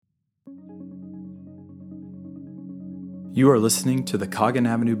You are listening to the Coggin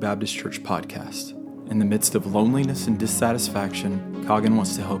Avenue Baptist Church podcast. In the midst of loneliness and dissatisfaction, Coggin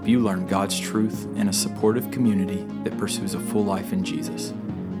wants to help you learn God's truth in a supportive community that pursues a full life in Jesus.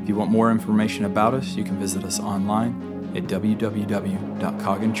 If you want more information about us, you can visit us online at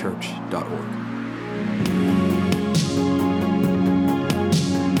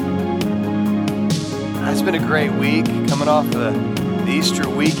www.cogginchurch.org. It's been a great week coming off the Easter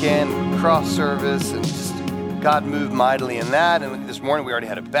weekend, cross service, and just God moved mightily in that. And this morning we already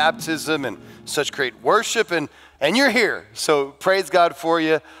had a baptism and such great worship, and you're here. So praise God for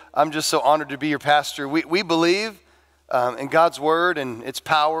you. I'm just so honored to be your pastor. We believe in God's word and its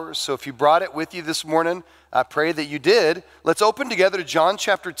power. So if you brought it with you this morning, I pray that you did. Let's open together to John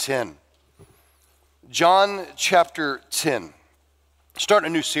chapter 10. John chapter 10. Starting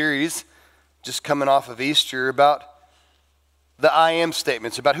a new series, just coming off of Easter, about the I am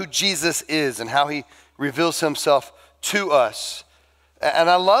statements, about who Jesus is and how he reveals himself to us. And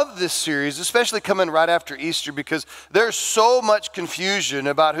I love this series, especially coming right after Easter, because there's so much confusion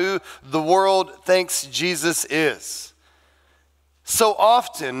about who the world thinks Jesus is. So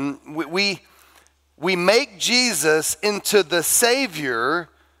often we make Jesus into the Savior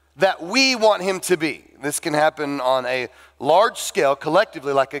that we want him to be. This can happen on a large scale,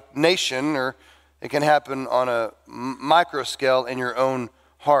 collectively, like a nation, or it can happen on a micro scale in your own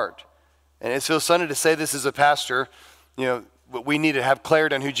heart. And it feels funny to say this as a pastor, we need to have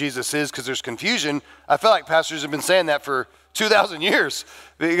clarity on who Jesus is because there's confusion. I feel like pastors have been saying that for 2,000 years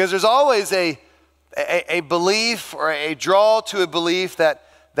because there's always a belief or a draw to a belief that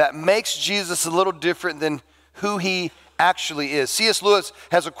makes Jesus a little different than who he actually is. C.S. Lewis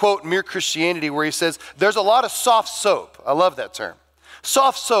has a quote in Mere Christianity where he says, there's a lot of soft soap. I love that term.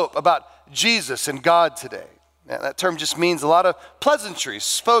 Soft soap about Jesus and God today. Now, that term just means a lot of pleasantries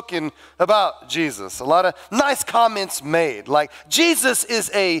spoken about Jesus, a lot of nice comments made, like Jesus is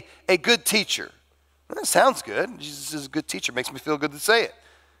a good teacher. Well, that sounds good. Jesus is a good teacher. Makes me feel good to say it.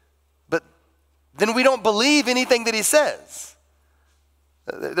 But then we don't believe anything that he says.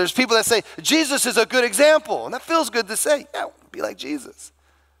 There's people that say, Jesus is a good example, and that feels good to say. Yeah, be like Jesus.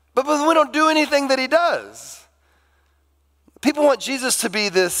 But we don't do anything that he does. People want Jesus to be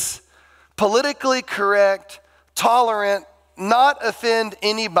this politically correct, tolerant, not offend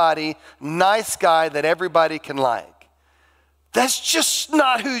anybody, nice guy that everybody can like. That's just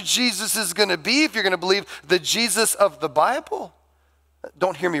not who Jesus is going to be if you're going to believe the Jesus of the Bible.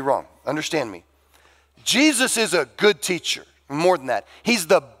 Don't hear me wrong. Understand me. Jesus is a good teacher. More than that, he's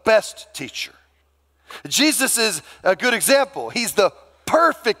the best teacher. Jesus is a good example. He's the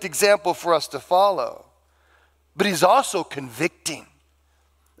perfect example for us to follow. But he's also convicting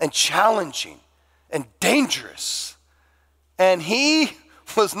and challenging and dangerous. And he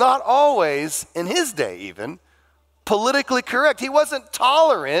was not always, in his day even, politically correct. He wasn't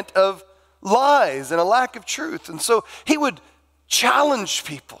tolerant of lies and a lack of truth. And so he would challenge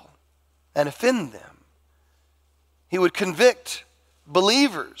people and offend them. He would convict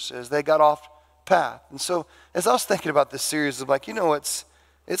believers as they got off path. And so as I was thinking about this series, I'm like,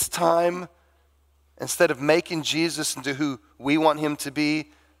 it's time, instead of making Jesus into who we want him to be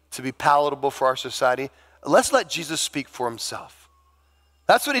palatable for our society, let's let Jesus speak for himself.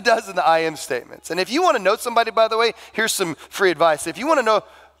 That's what he does in the I am statements. And if you want to know somebody, by the way, here's some free advice. If you want to know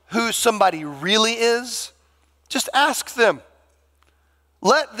who somebody really is, just ask them.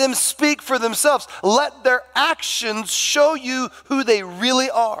 Let them speak for themselves. Let their actions show you who they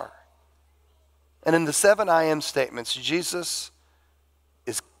really are. And in the 7 I am statements, Jesus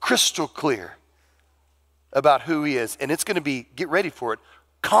is crystal clear about who he is. And it's going to be, get ready for it,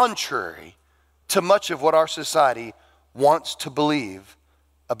 contrary to much of what our society wants to believe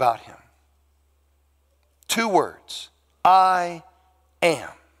about him. 2 words, I am,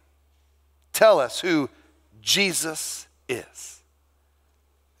 tell us who Jesus is.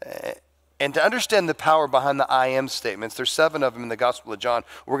 And to understand the power behind the I am statements, there's 7 of them in the Gospel of John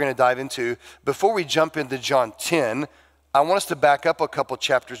we're going to dive into. Before we jump into John 10, I want us to back up a couple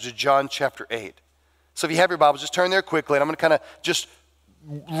chapters to John chapter 8. So if you have your Bibles, just turn there quickly, and I'm going to kind of just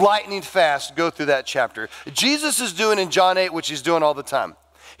lightning fast go through that chapter. Jesus is doing in John 8 what he's doing all the time.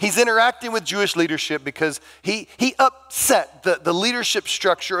 He's interacting with Jewish leadership because he upset the leadership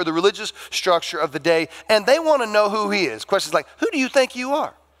structure or the religious structure of the day, and they want to know who he is. Questions like, who do you think you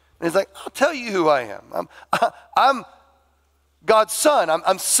are? And he's like, I'll tell you who I am. I'm God's son.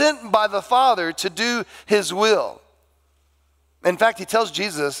 I'm sent by the Father to do his will. In fact,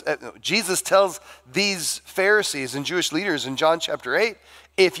 Jesus tells these Pharisees and Jewish leaders in John chapter 8,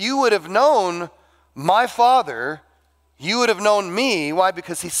 if you would have known my Father, you would have known me. Why?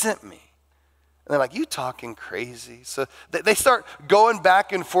 Because he sent me. And they're like, you talking crazy? So they start going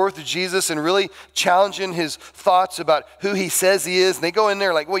back and forth to Jesus and really challenging his thoughts about who he says he is. And they go in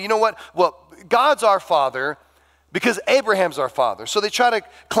there like, well, you know what? Well, God's our father because Abraham's our father. So they try to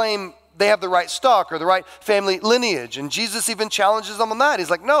claim they have the right stock or the right family lineage. And Jesus even challenges them on that. He's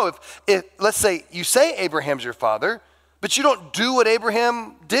like, no, if let's say you say Abraham's your father, but you don't do what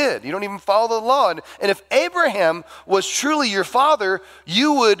Abraham did. You don't even follow the law. And if Abraham was truly your father,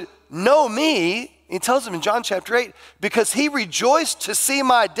 you would know me. He tells him in John chapter 8, because he rejoiced to see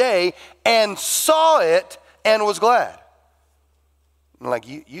my day and saw it and was glad. I'm like,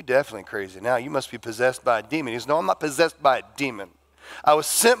 you definitely crazy. Now you must be possessed by a demon. He goes, no, I'm not possessed by a demon. I was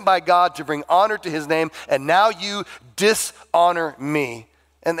sent by God to bring honor to his name, and now you dishonor me.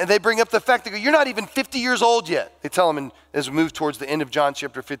 And they bring up the fact that you're not even 50 years old yet. They tell him as we move towards the end of John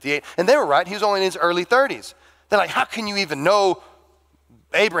chapter 58. And they were right. He was only in his early 30s. They're like, how can you even know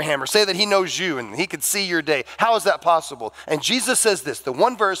Abraham or say that he knows you and he could see your day? How is that possible? And Jesus says this, the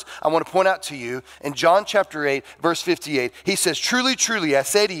one verse I want to point out to you in John chapter 8, verse 58. He says, truly, truly, I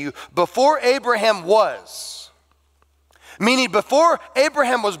say to you, before Abraham was, meaning before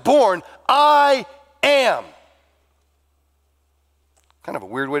Abraham was born, I am. Kind of a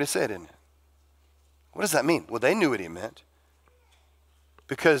weird way to say it, isn't it? What does that mean? Well, they knew what he meant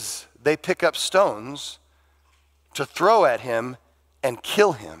because they pick up stones to throw at him and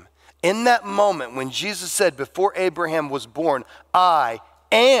kill him. In that moment when Jesus said, before Abraham was born, I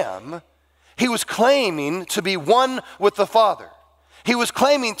am, he was claiming to be one with the Father. He was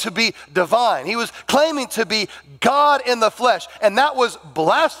claiming to be divine. He was claiming to be God in the flesh. And that was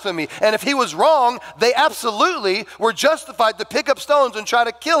blasphemy. And if he was wrong, they absolutely were justified to pick up stones and try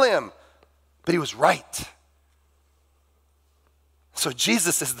to kill him. But he was right. So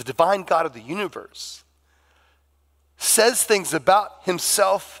Jesus is the divine God of the universe. Says things about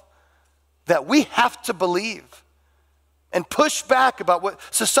himself that we have to believe. And push back about what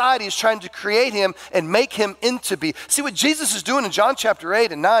society is trying to create him and make him into be. See what Jesus is doing in John chapter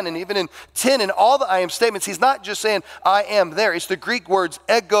 8 and 9 and even in 10 and all the I am statements. He's not just saying I am there. It's the Greek words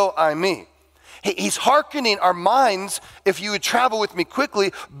ego eimi. He's hearkening our minds, if you would travel with me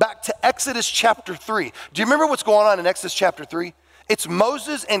quickly, back to Exodus chapter 3. Do you remember what's going on in Exodus chapter 3? It's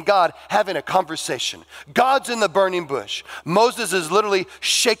Moses and God having a conversation. God's in the burning bush. Moses is literally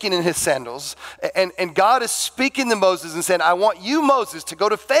shaking in his sandals. And God is speaking to Moses and saying, I want you, Moses, to go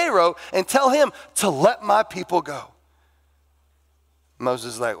to Pharaoh and tell him to let my people go.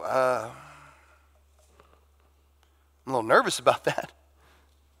 Moses is like, I'm a little nervous about that,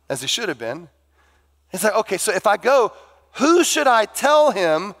 as he should have been. He's like, okay, so if I go, who should I tell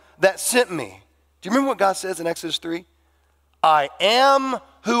him that sent me? Do you remember what God says in Exodus 3? I am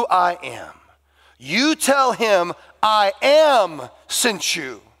who I am. You tell him, I am sent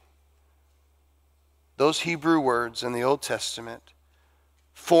you. Those Hebrew words in the Old Testament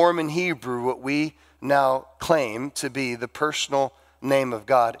form in Hebrew what we now claim to be the personal name of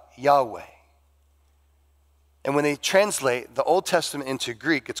God, Yahweh. And when they translate the Old Testament into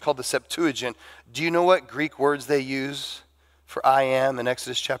Greek, it's called the Septuagint. Do you know what Greek words they use for I am in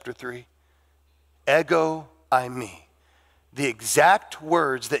Exodus chapter 3? Ego eimi. The exact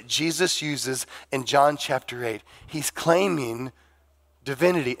words that Jesus uses in John chapter 8. He's claiming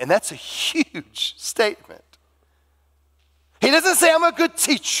divinity, and that's a huge statement. He doesn't say, I'm a good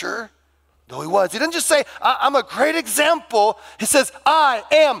teacher, though he was. He doesn't just say, I'm a great example. He says, I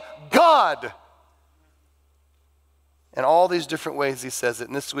am God. And all these different ways he says it.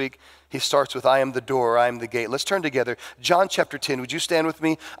 And this week, he starts with, I am the door, I am the gate. Let's turn together. John chapter 10, would you stand with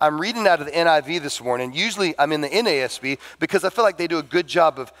me? I'm reading out of the NIV this morning. Usually I'm in the NASB because I feel like they do a good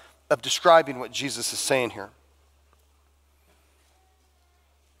job of describing what Jesus is saying here.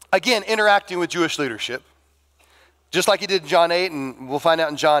 Again, interacting with Jewish leadership. Just like he did in John 8, and we'll find out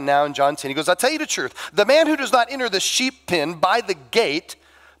in John now, in John 10. He goes, I'll tell you the truth. The man who does not enter the sheep pen by the gate,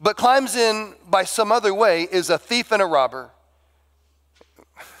 but climbs in by some other way, is a thief and a robber.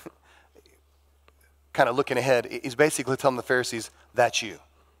 Kind of looking ahead, he's basically telling the Pharisees, that's you.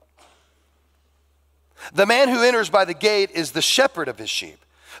 The man who enters by the gate is the shepherd of his sheep.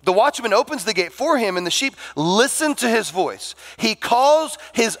 The watchman opens the gate for him, and the sheep listen to his voice. He calls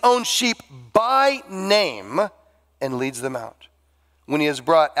his own sheep by name and leads them out. When he has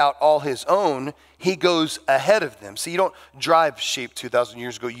brought out all his own, he goes ahead of them. See, you don't drive sheep 2,000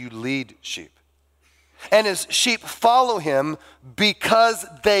 years ago, you lead sheep. And his sheep follow him because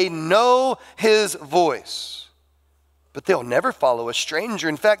they know his voice. But they'll never follow a stranger.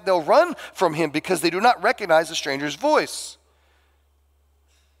 In fact, they'll run from him because they do not recognize a stranger's voice.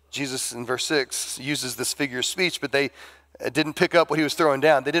 Jesus in verse 6 uses this figure of speech, but they didn't pick up what he was throwing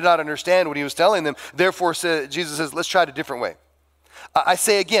down. They did not understand what he was telling them. Therefore, Jesus says, let's try it a different way. I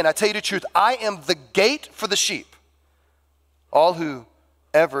say again, I tell you the truth, I am the gate for the sheep. All who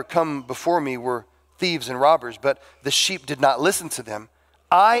ever come before me were thieves and robbers, but the sheep did not listen to them.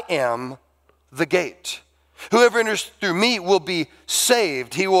 I am the gate. Whoever enters through me will be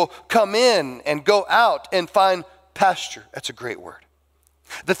saved. He will come in and go out and find pasture. That's a great word.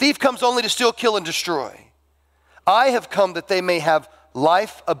 The thief comes only to steal, kill, and destroy. I have come that they may have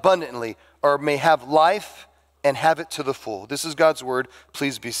life abundantly, or may have life and have it to the full. This is God's word.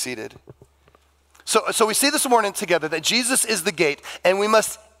 Please be seated. So we see this morning together that Jesus is the gate, and we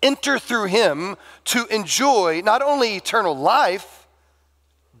must enter through him to enjoy not only eternal life,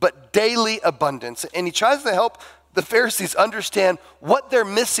 but daily abundance. And he tries to help the Pharisees understand what they're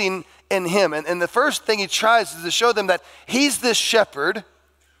missing in him. And the first thing he tries is to show them that he's this shepherd,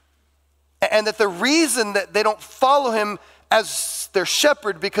 and that the reason that they don't follow him as their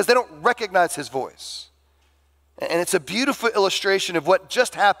shepherd because they don't recognize his voice. And it's a beautiful illustration of what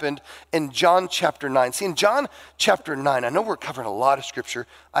just happened in John chapter 9. See, in John chapter 9, I know we're covering a lot of scripture.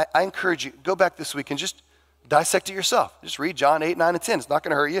 I encourage you, go back this week and just dissect it yourself. Just read John 8, 9, and 10. It's not going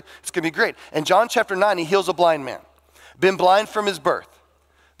to hurt you. It's going to be great. In John chapter 9, he heals a blind man, been blind from his birth.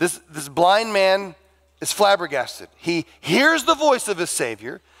 This blind man is flabbergasted. He hears the voice of his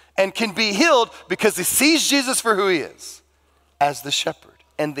Savior and can be healed because he sees Jesus for who he is, as the shepherd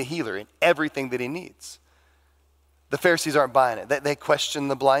and the healer in everything that he needs. The Pharisees aren't buying it. They question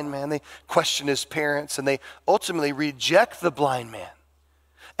the blind man. They question his parents, and they ultimately reject the blind man.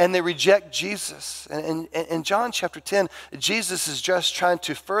 And they reject Jesus. And in John chapter 10, Jesus is just trying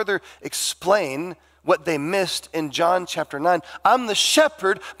to further explain what they missed in John chapter 9. I'm the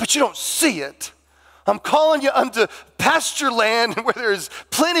shepherd, but you don't see it. I'm calling you unto pasture land where there's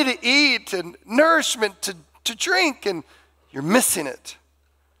plenty to eat and nourishment to drink, and you're missing it.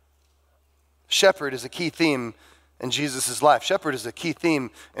 Shepherd is a key theme in Jesus' life. Shepherd is a key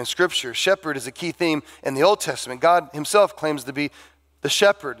theme in Scripture. Shepherd is a key theme in the Old Testament. God himself claims to be the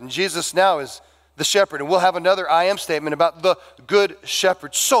shepherd, and Jesus now is the shepherd. And we'll have another I am statement about the good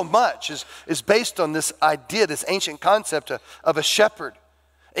shepherd. So much is based on this idea, this ancient concept of a shepherd.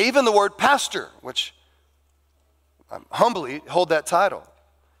 Even the word pastor, which I humbly hold that title.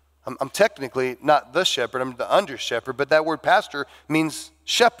 I'm technically not the shepherd, I'm the under shepherd, but that word pastor means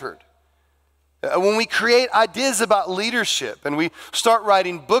shepherd. When we create ideas about leadership and we start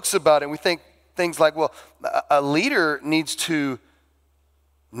writing books about it, we think things like, well, a leader needs to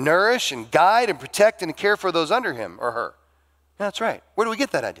nourish and guide and protect and care for those under him or her. Yeah, that's right. Where do we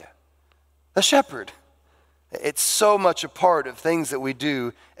get that idea? A shepherd. It's so much a part of things that we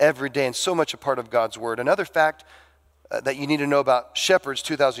do every day and so much a part of God's word. Another fact that you need to know about shepherds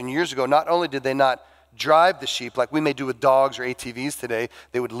 2,000 years ago, not only did they not drive the sheep like we may do with dogs or ATVs today,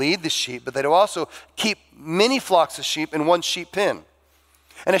 they would lead the sheep, but they'd also keep many flocks of sheep in one sheep pen.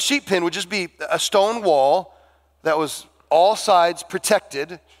 And a sheep pen would just be a stone wall that was all sides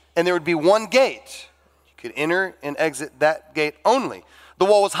protected, and there would be one gate. You could enter and exit that gate only. The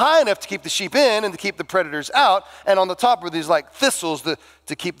wall was high enough to keep the sheep in and to keep the predators out, and on the top were these like thistles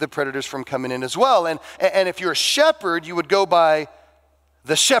to keep the predators from coming in as well. And if you're a shepherd, you would go by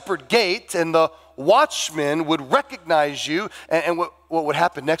the shepherd gate, and the watchman would recognize you, and what would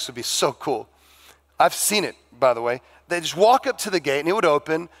happen next would be so cool. I've seen it, by the way. They just walk up to the gate, and it would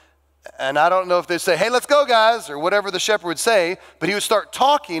open, and I don't know if they'd say, hey, let's go, guys, or whatever the shepherd would say, but he would start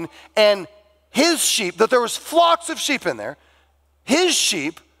talking, and his sheep, that there was flocks of sheep in there, his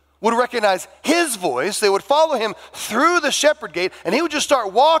sheep would recognize his voice. They would follow him through the shepherd gate, and he would just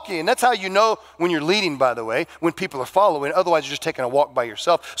start walking. That's how you know when you're leading, by the way, when people are following. Otherwise, you're just taking a walk by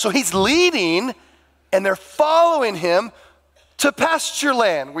yourself. So he's leading, and they're following him to pasture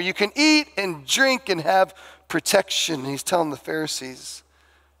land where you can eat and drink and have protection. And he's telling the Pharisees,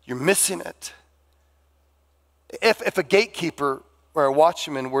 you're missing it. If a gatekeeper or a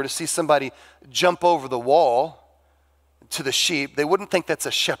watchman were to see somebody jump over the wall to the sheep, they wouldn't think that's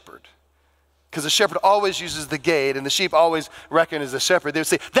a shepherd, because the shepherd always uses the gate and the sheep always recognize the shepherd. They would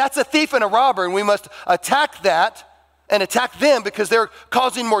say, that's a thief and a robber, and we must attack that and attack them because they're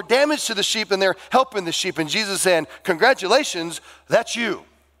causing more damage to the sheep than they're helping the sheep. And Jesus is saying, congratulations, that's you.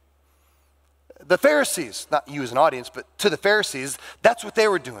 The Pharisees, not you as an audience, but to the Pharisees, that's what they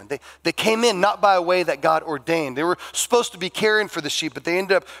were doing. They came in not by a way that God ordained. They were supposed to be caring for the sheep, but they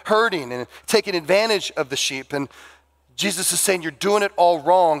ended up hurting and taking advantage of the sheep. And Jesus is saying, you're doing it all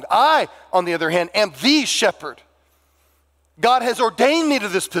wrong. I, on the other hand, am the shepherd. God has ordained me to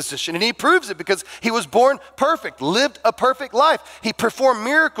this position, and he proves it because he was born perfect, lived a perfect life. He performed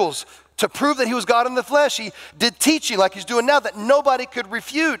miracles to prove that he was God in the flesh. He did teaching like he's doing now that nobody could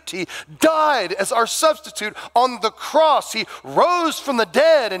refute. He died as our substitute on the cross. He rose from the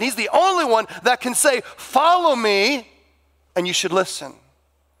dead, and he's the only one that can say, follow me, and you should listen.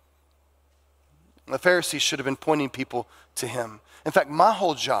 The Pharisees should have been pointing people to him. In fact, my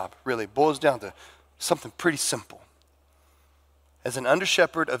whole job really boils down to something pretty simple. As an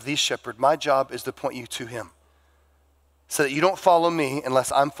under-shepherd of these shepherds, my job is to point you to him, so that you don't follow me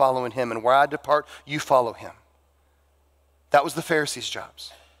unless I'm following him, and where I depart, you follow him. That was the Pharisees'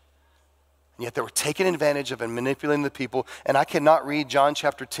 jobs. And yet they were taking advantage of and manipulating the people, and I cannot read John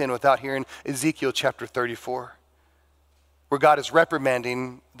chapter 10 without hearing Ezekiel chapter 34, where God is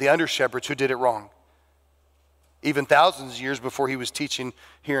reprimanding the under-shepherds who did it wrong. Even thousands of years before he was teaching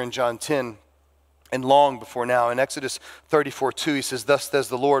here in John 10, and long before now. In Exodus 34:2, he says, thus says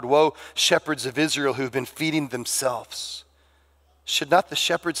the Lord, woe, shepherds of Israel who have been feeding themselves. Should not the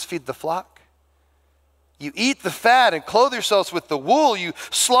shepherds feed the flock? You eat the fat and clothe yourselves with the wool. You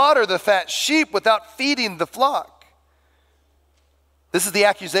slaughter the fat sheep without feeding the flock. This is the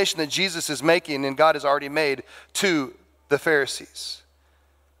accusation that Jesus is making and God has already made to the Pharisees.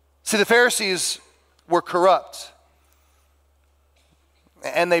 See, the Pharisees were corrupt.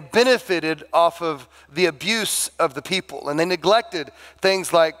 And they benefited off of the abuse of the people. And they neglected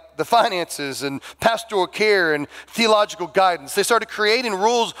things like the finances and pastoral care and theological guidance. They started creating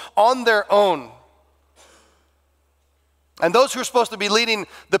rules on their own. And those who are supposed to be leading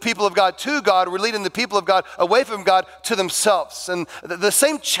the people of God to God were leading the people of God away from God to themselves. And the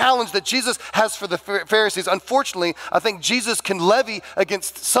same challenge that Jesus has for the Pharisees, unfortunately, I think Jesus can levy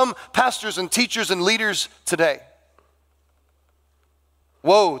against some pastors and teachers and leaders today.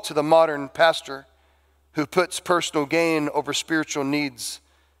 Woe to the modern pastor who puts personal gain over spiritual needs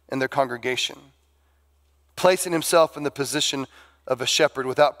in their congregation, placing himself in the position of a shepherd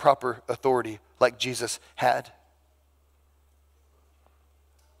without proper authority like Jesus had.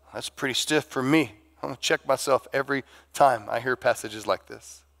 That's pretty stiff for me. I'm going to check myself every time I hear passages like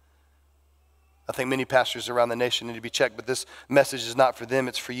this. I think many pastors around the nation need to be checked, but this message is not for them,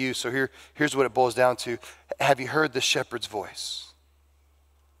 it's for you. So here's what it boils down to. Have you heard the shepherd's voice?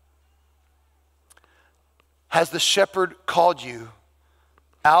 Has the shepherd called you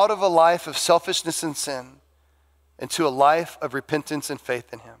out of a life of selfishness and sin into a life of repentance and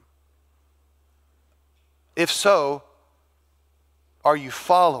faith in him? If so, are you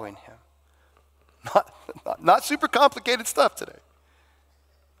following him? Not super complicated stuff today.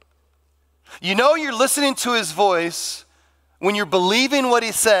 You know you're listening to his voice when you're believing what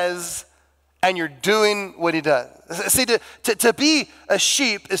he says and you're doing what he does. See, to be a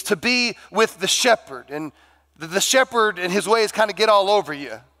sheep is to be with the shepherd. And the shepherd and his ways kind of get all over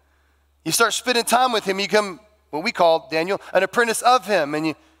you. You start spending time with him, you become what we call, Daniel, an apprentice of him.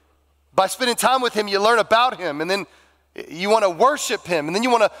 And by spending time with him, you learn about him. And then you want to worship him. And then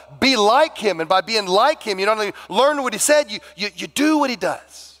you want to be like him. And by being like him, you not only learn what he said, you do what he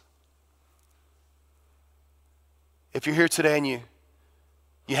does. If you're here today and you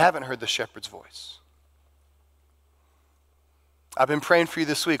haven't heard the shepherd's voice, I've been praying for you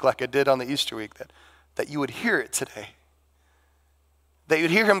this week like I did on the Easter week, that you would hear it today. That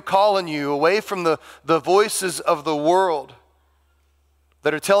you'd hear him calling you away from the voices of the world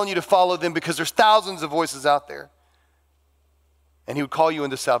that are telling you to follow them, because there's thousands of voices out there. And he would call you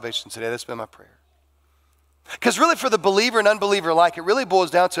into salvation today. That's been my prayer. Because really for the believer and unbeliever alike, it really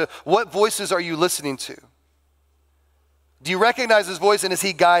boils down to what voices are you listening to? Do you recognize his voice, and is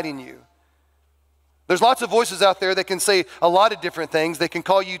he guiding you? There's lots of voices out there that can say a lot of different things. They can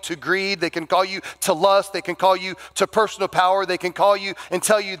call you to greed. They can call you to lust. They can call you to personal power. They can call you and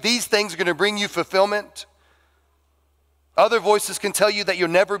tell you these things are going to bring you fulfillment. Other voices can tell you that you'll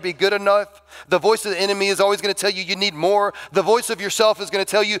never be good enough. The voice of the enemy is always going to tell you you need more. The voice of yourself is going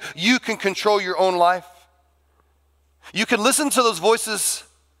to tell you you can control your own life. You can listen to those voices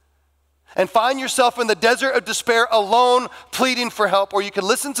and find yourself in the desert of despair alone, pleading for help. Or you can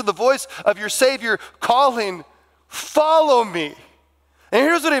listen to the voice of your Savior calling, follow me. And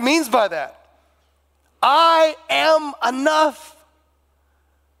here's what it means by that. I am enough.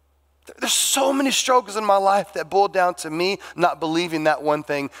 There's so many struggles in my life that boil down to me not believing that one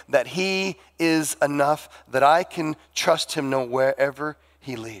thing, that he is enough, that I can trust him no wherever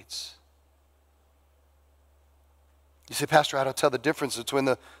he leads. You say, Pastor, how do I tell the difference between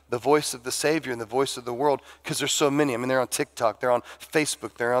the voice of the Savior and the voice of the world? Because there's so many. I mean, they're on TikTok, they're on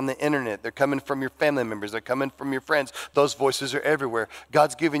Facebook, they're on the internet, they're coming from your family members, they're coming from your friends. Those voices are everywhere.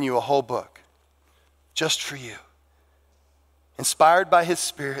 God's given you a whole book just for you, inspired by his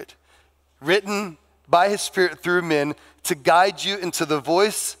Spirit, written by his Spirit through men to guide you into the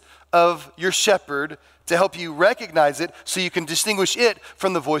voice of your shepherd to help you recognize it so you can distinguish it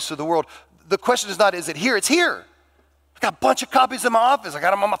from the voice of the world. The question is not, is it here? It's here. I got a bunch of copies in my office. I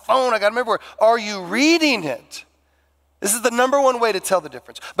got them on my phone. I got them everywhere. Are you reading it? This is the number one way to tell the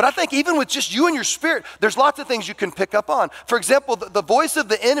difference. But I think even with just you and your spirit, there's lots of things you can pick up on. For example, the voice of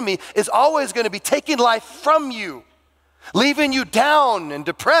the enemy is always going to be taking life from you, leaving you down and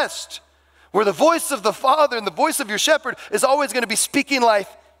depressed, where the voice of the Father and the voice of your shepherd is always going to be speaking life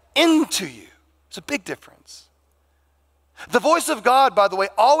into you. It's a big difference. The voice of God, by the way,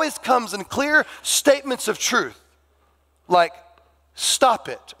 always comes in clear statements of truth, like, stop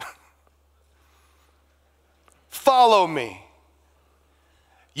it. Follow me.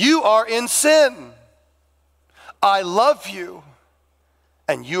 You are in sin. I love you,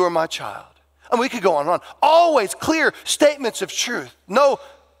 and you are my child. And we could go on and on. Always clear statements of truth. No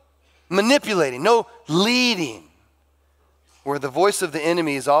manipulating, no leading. Where the voice of the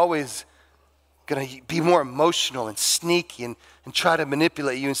enemy is always going to be more emotional and sneaky and try to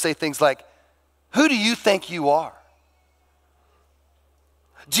manipulate you and say things like, who do you think you are?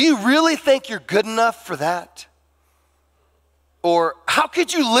 Do you really think you're good enough for that? Or how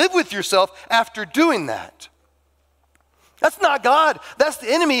could you live with yourself after doing that? That's not God. That's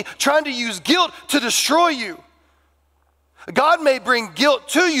the enemy trying to use guilt to destroy you. God may bring guilt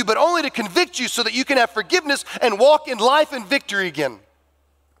to you, but only to convict you so that you can have forgiveness and walk in life and victory again.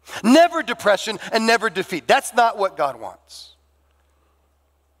 Never depression and never defeat. That's not what God wants.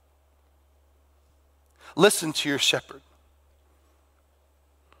 Listen to your shepherd.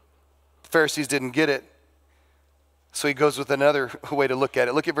 The Pharisees didn't get it, so he goes with another way to look at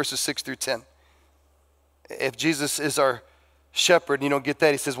it. Look at verses 6 through 10. If Jesus is our shepherd and you don't get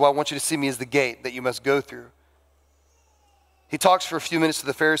that, he says, well, I want you to see me as the gate that you must go through. He talks for a few minutes to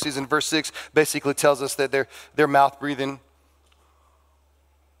the Pharisees, and verse 6 basically tells us that they're mouth breathing.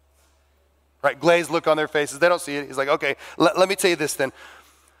 Right, glazed look on their faces. They don't see it. He's like, okay, let me tell you this then.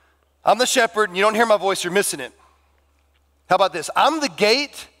 I'm the shepherd, and you don't hear my voice, you're missing it. How about this? I'm the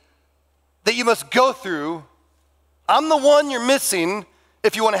gate that you must go through. I'm the one you're missing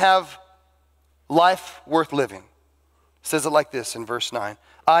if you want to have life worth living. It says it like this in verse 9.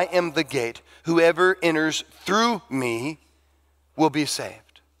 I am the gate. Whoever enters through me will be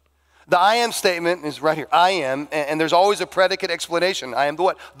saved. The I am statement is right here. I am, and there's always a predicate explanation. I am the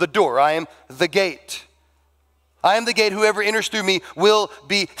what? The door. I am the gate. I am the gate. Whoever enters through me will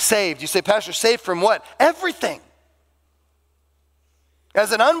be saved. You say, Pastor, saved from what? Everything.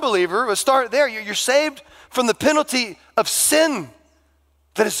 As an unbeliever, we'll start there. You're saved from the penalty of sin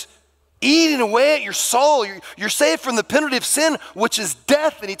that is eating away at your soul. You're saved from the penalty of sin, which is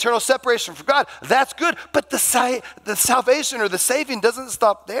death and eternal separation from God. That's good, but the salvation or the saving doesn't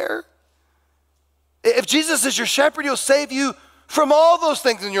stop there. If Jesus is your shepherd, he'll save you from all those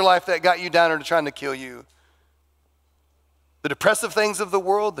things in your life that got you down or trying to kill you. The depressive things of the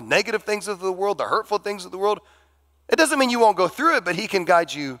world, the negative things of the world, the hurtful things of the world. It doesn't mean you won't go through it, but he can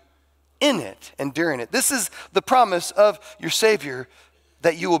guide you in it and during it. This is the promise of your Savior,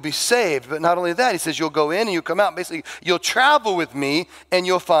 that you will be saved. But not only that, he says you'll go in and you'll come out. Basically, you'll travel with me and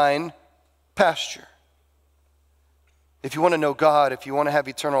you'll find pasture. If you want to know God, if you want to have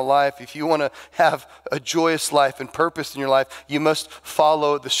eternal life, if you want to have a joyous life and purpose in your life, you must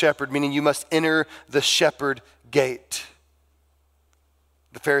follow the shepherd, meaning you must enter the shepherd gate.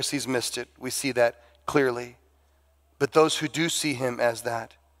 The Pharisees missed it. We see that clearly. But those who do see him as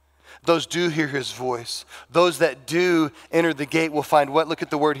that, those do hear his voice, those that do enter the gate will find what? Look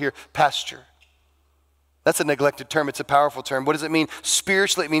at the word here, pasture. That's a neglected term. It's a powerful term. What does it mean?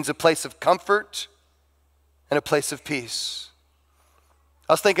 Spiritually, it means a place of comfort and a place of peace.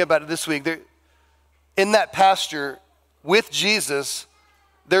 I was thinking about it this week. In that pasture with Jesus,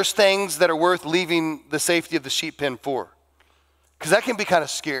 there's things that are worth leaving the safety of the sheep pen for. Because that can be kind of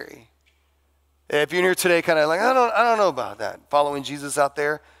scary. If you're here today kind of like, I don't know about that, following Jesus out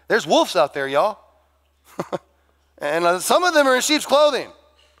there. There's wolves out there, y'all. And some of them are in sheep's clothing.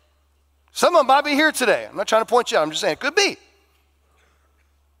 Some of them might be here today. I'm not trying to point you out. I'm just saying it could be.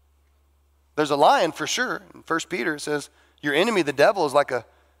 There's a lion for sure. In 1 Peter, it says, your enemy, the devil, is like a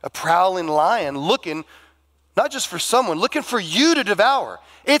prowling lion looking, not just for someone, looking for you to devour.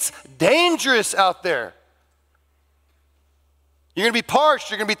 It's dangerous out there. You're going to be parched.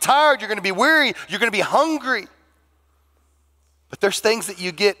 You're going to be tired. You're going to be weary. You're going to be hungry. But there's things that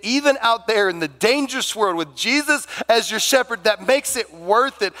you get even out there in the dangerous world with Jesus as your shepherd that makes it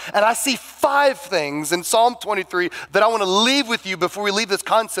worth it. And I see 5 things in Psalm 23 that I want to leave with you before we leave this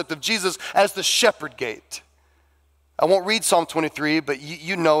concept of Jesus as the shepherd gate. I won't read Psalm 23, but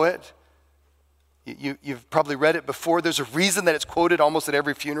you know it. You've probably read it before. There's a reason that it's quoted almost at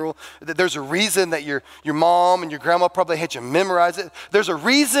every funeral. There's a reason that your mom and your grandma probably had you memorize it. There's a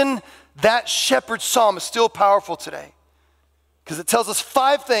reason that shepherd psalm is still powerful today. Because it tells us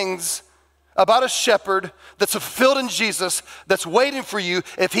 5 things about a shepherd that's fulfilled in Jesus that's waiting for you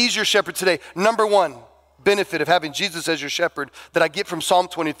if he's your shepherd today. Number 1 benefit of having Jesus as your shepherd that I get from Psalm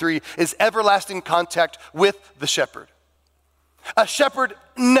 23 is everlasting contact with the shepherd. A shepherd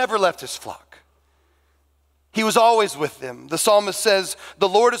never left his flock. He was always with them. The psalmist says, the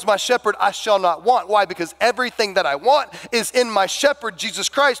Lord is my shepherd, I shall not want. Why? Because everything that I want is in my shepherd, Jesus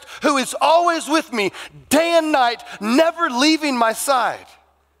Christ, who is always with me, day and night, never leaving my side.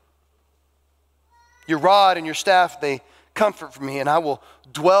 Your rod and your staff, they comfort me, and I will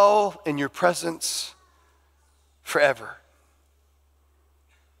dwell in your presence forever.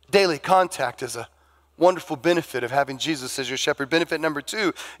 Daily contact is a wonderful benefit of having Jesus as your shepherd. Benefit number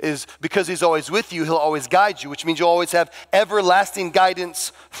 2 is because he's always with you, he'll always guide you, which means you'll always have everlasting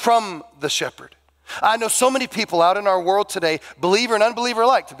guidance from the shepherd. I know so many people out in our world today, believer and unbeliever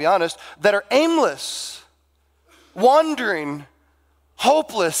alike, to be honest, that are aimless, wandering,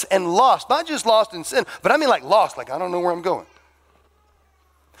 hopeless, and lost. Not just lost in sin, but I mean like lost, like I don't know where I'm going.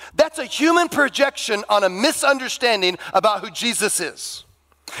 That's a human projection on a misunderstanding about who Jesus is.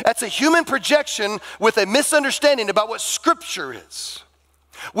 That's a human projection with a misunderstanding about what Scripture is.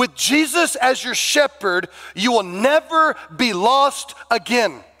 With Jesus as your shepherd, you will never be lost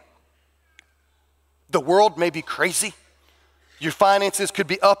again. The world may be crazy. Your finances could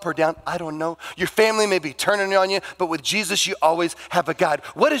be up or down. I don't know. Your family may be turning on you, but with Jesus, you always have a guide.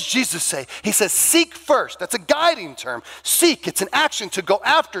 What does Jesus say? He says, seek first. That's a guiding term. Seek, it's an action to go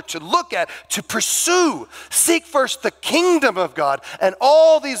after, to look at, to pursue. Seek first the kingdom of God, and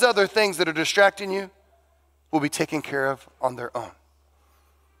all these other things that are distracting you will be taken care of on their own.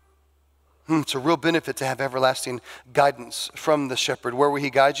 It's a real benefit to have everlasting guidance from the shepherd. Where will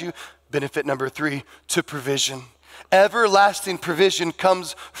he guide you? Benefit number 3, to provision. Everlasting provision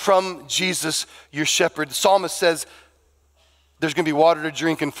comes from Jesus, your shepherd. The psalmist says there's going to be water to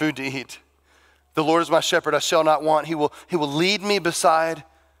drink and food to eat. The Lord is my shepherd, I shall not want. He will lead me beside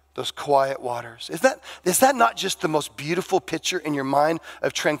those quiet waters. Is that not just the most beautiful picture in your mind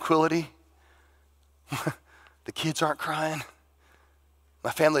of tranquility? The kids aren't crying.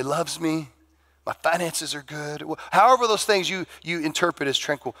 My family loves me. My finances are good. However those things you interpret as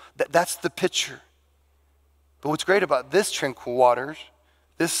tranquil, that's the picture. But what's great about this tranquil waters,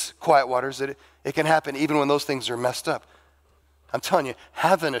 this quiet waters, that it can happen even when those things are messed up. I'm telling you,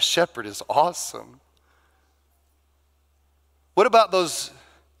 having a shepherd is awesome. What about those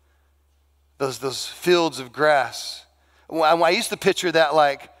fields of grass? I used to picture that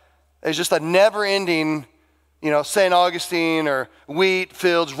like it's just a never-ending, St. Augustine or wheat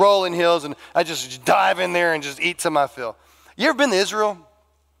fields, rolling hills, and I just dive in there and just eat till my fill. You ever been to Israel?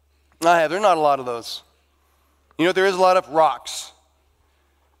 I have. There are not a lot of those. There is a lot of rocks.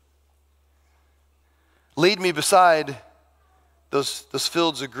 Lead me beside those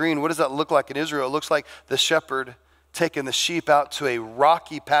fields of green. What does that look like in Israel? It looks like the shepherd taking the sheep out to a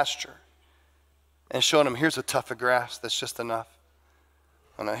rocky pasture and showing them, here's a tuft of grass that's just enough.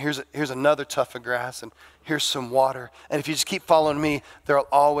 Oh, no, here's another tuft of grass, and here's some water. And if you just keep following me, there'll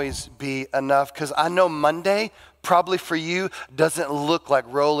always be enough. Because I know Monday, probably for you, doesn't look like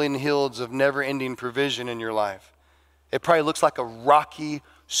rolling hills of never-ending provision in your life. It probably looks like a rocky,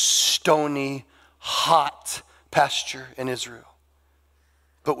 stony, hot pasture in Israel.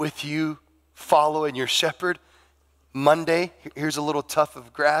 But with you following your shepherd, Monday, here's a little tuft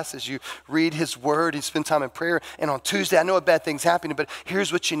of grass as you read his word, you spend time in prayer. And on Tuesday, I know a bad thing's happening, but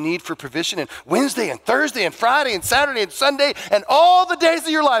here's what you need for provision. And Wednesday and Thursday and Friday and Saturday and Sunday and all the days of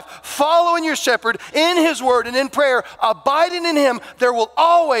your life, following your shepherd in his word and in prayer, abiding in him, there will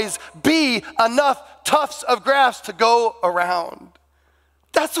always be enough tufts of grass to go around.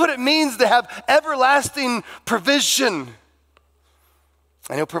 That's what it means to have everlasting provision.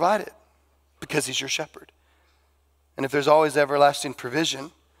 And he'll provide it because he's your shepherd. And if there's always everlasting provision,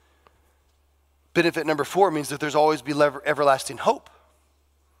 benefit number 4 means that there's always be everlasting hope.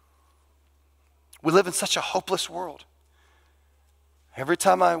 We live in such a hopeless world. Every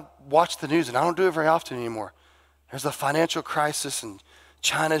time I watch the news, and I don't do it very often anymore, there's a financial crisis, and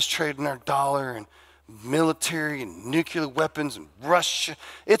China's trading our dollar, and military and nuclear weapons, and Russia.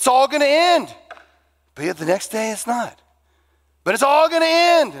 It's all going to end. But yet the next day it's not. But it's all going to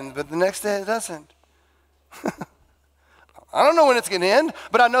end, but the next day it doesn't. I don't know when it's going to end,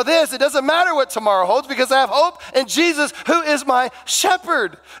 but I know this. It doesn't matter what tomorrow holds because I have hope in Jesus, who is my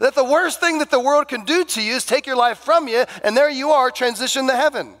shepherd. That the worst thing that the world can do to you is take your life from you, and there you are, transition to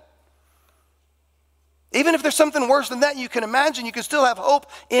heaven. Even if there's something worse than that you can imagine, you can still have hope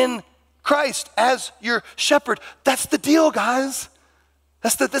in Christ as your shepherd. That's the deal, guys.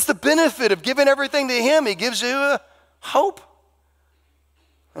 That's the benefit of giving everything to him. He gives you hope.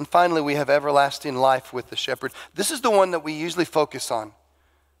 And finally, we have everlasting life with the shepherd. This is the one that we usually focus on.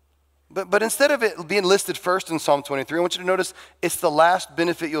 But instead of it being listed first in Psalm 23, I want you to notice it's the last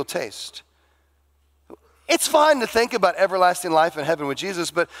benefit you'll taste. It's fine to think about everlasting life in heaven with Jesus,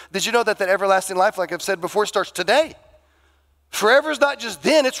 but did you know that everlasting life, like I've said before, starts today? Forever is not just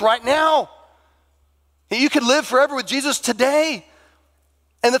then, it's right now. You can live forever with Jesus today.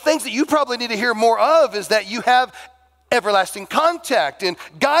 And the things that you probably need to hear more of is that you have everlasting contact and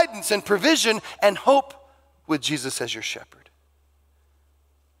guidance and provision and hope with Jesus as your shepherd.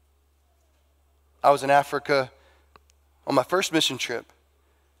 I was in Africa on my first mission trip.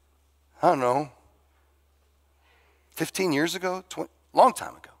 I don't know, 15 years ago, long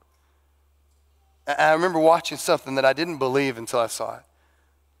time ago. I remember watching something that I didn't believe until I saw it.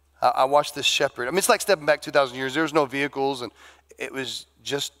 I watched this shepherd. I mean, it's like stepping back 2,000 years. There was no vehicles, and it was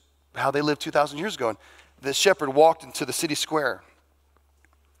just how they lived 2,000 years ago. And the shepherd walked into the city square,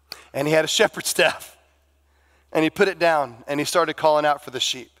 and he had a shepherd's staff, and he put it down, and he started calling out for the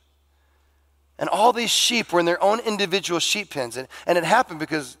sheep. And all these sheep were in their own individual sheep pens, and it happened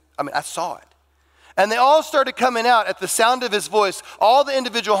because, I saw it. And they all started coming out at the sound of his voice, all the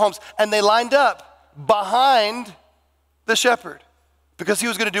individual homes, and they lined up behind the shepherd because he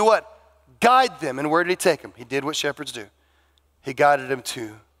was going to do what? Guide them. And where did he take them? He did what shepherds do. He guided them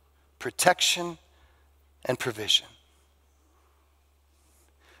to protection and provision.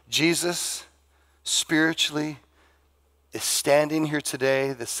 Jesus spiritually is standing here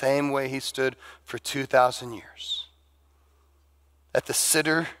today the same way he stood for 2,000 years. At the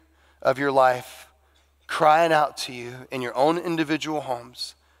center of your life, crying out to you in your own individual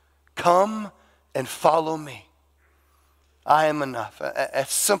homes, come and follow me. I am enough. A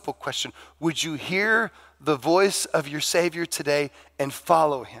simple question. Would you hear the voice of your Savior today and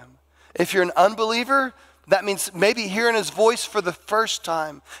follow him? If you're an unbeliever, that means maybe hearing his voice for the first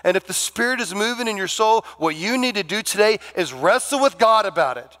time. And if the Spirit is moving in your soul, what you need to do today is wrestle with God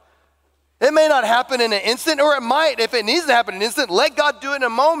about it. It may not happen in an instant, or it might. If it needs to happen in an instant, let God do it in a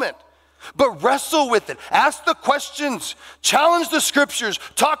moment. But wrestle with it. Ask the questions. Challenge the scriptures.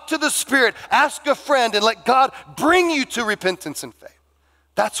 Talk to the Spirit. Ask a friend and let God bring you to repentance and faith.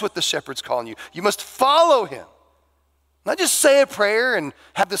 That's what the shepherd's calling you. You must follow him. Not just say a prayer and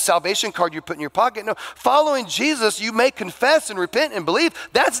have the salvation card you put in your pocket. No, following Jesus, you may confess and repent and believe.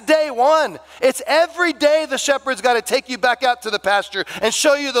 That's day one. It's every day the shepherd's got to take you back out to the pasture and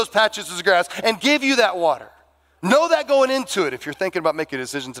show you those patches of grass and give you that water. Know that going into it if you're thinking about making a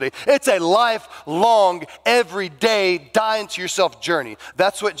decision today. It's a lifelong, everyday, dying to yourself journey.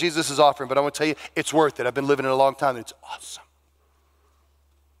 That's what Jesus is offering, but I want to tell you, it's worth it. I've been living it a long time, and it's awesome.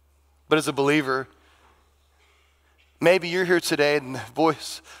 But as a believer, maybe you're here today and the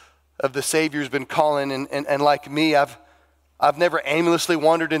voice of the Savior's been calling, and like me, I've never aimlessly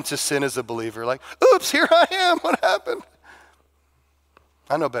wandered into sin as a believer. Like, oops, here I am, what happened?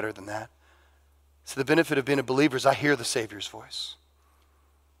 I know better than that. So the benefit of being a believer is I hear the Savior's voice.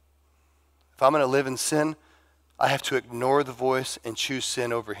 If I'm going to live in sin, I have to ignore the voice and choose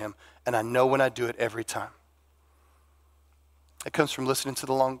sin over him. And I know when I do it every time. It comes from listening to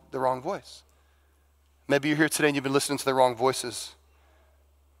the wrong voice. Maybe you're here today and you've been listening to the wrong voices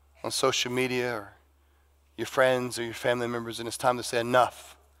on social media or your friends or your family members, and it's time to say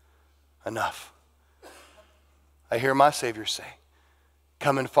enough, enough. I hear my Savior say,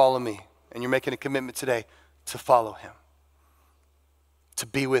 come and follow me. And you're making a commitment today to follow him, to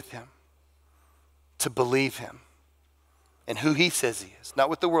be with him, to believe him and who he says he is, not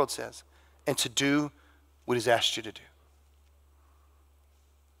what the world says, and to do what he's asked you to do.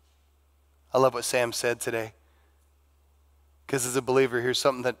 I love what Sam said today, because as a believer, here's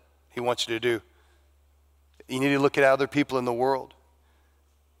something that he wants you to do. You need to look at other people in the world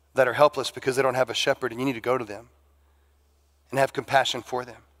that are helpless because they don't have a shepherd, and you need to go to them and have compassion for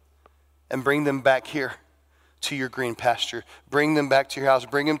them. And bring them back here to your green pasture. Bring them back to your house.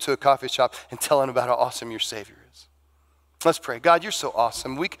 Bring them to a coffee shop and tell them about how awesome your Savior is. Let's pray. God, you're so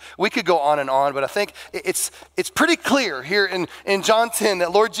awesome. We could go on, but I think it's pretty clear here in John 10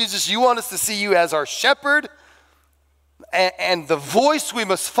 that, Lord Jesus, you want us to see you as our shepherd and the voice we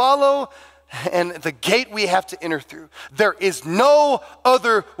must follow and the gate we have to enter through. There is no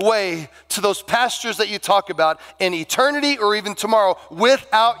other way to those pastures that you talk about in eternity or even tomorrow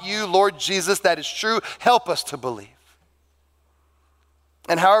without you, Lord Jesus. That is true. Help us to believe.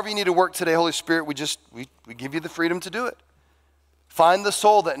 And however you need to work today, Holy Spirit, we give you the freedom to do it. Find the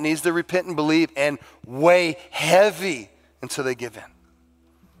soul that needs to repent and believe and weigh heavy until they give in.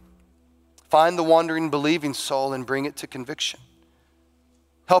 Find the wandering, believing soul and bring it to conviction.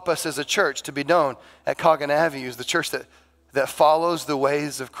 Help us as a church to be known at Coggin Avenue as the church that follows the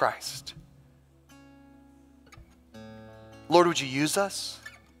ways of Christ. Lord, would you use us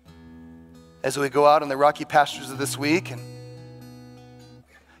as we go out on the rocky pastures of this week, and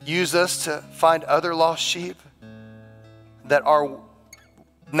use us to find other lost sheep that are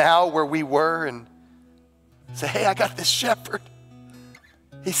now where we were, and say, hey, I got this shepherd.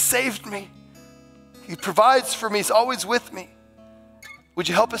 He saved me. He provides for me. He's always with me. Would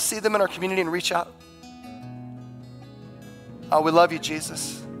you help us see them in our community and reach out? Oh, we love you,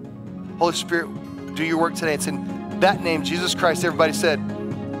 Jesus. Holy Spirit, do your work today. It's in that name, Jesus Christ. Everybody said,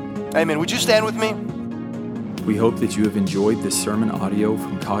 amen. Would you stand with me? We hope that you have enjoyed this sermon audio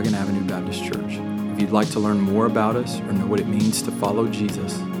from Coggin Avenue Baptist Church. If you'd like to learn more about us or know what it means to follow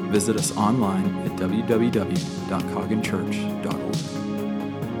Jesus, visit us online at www.cogginchurch.org.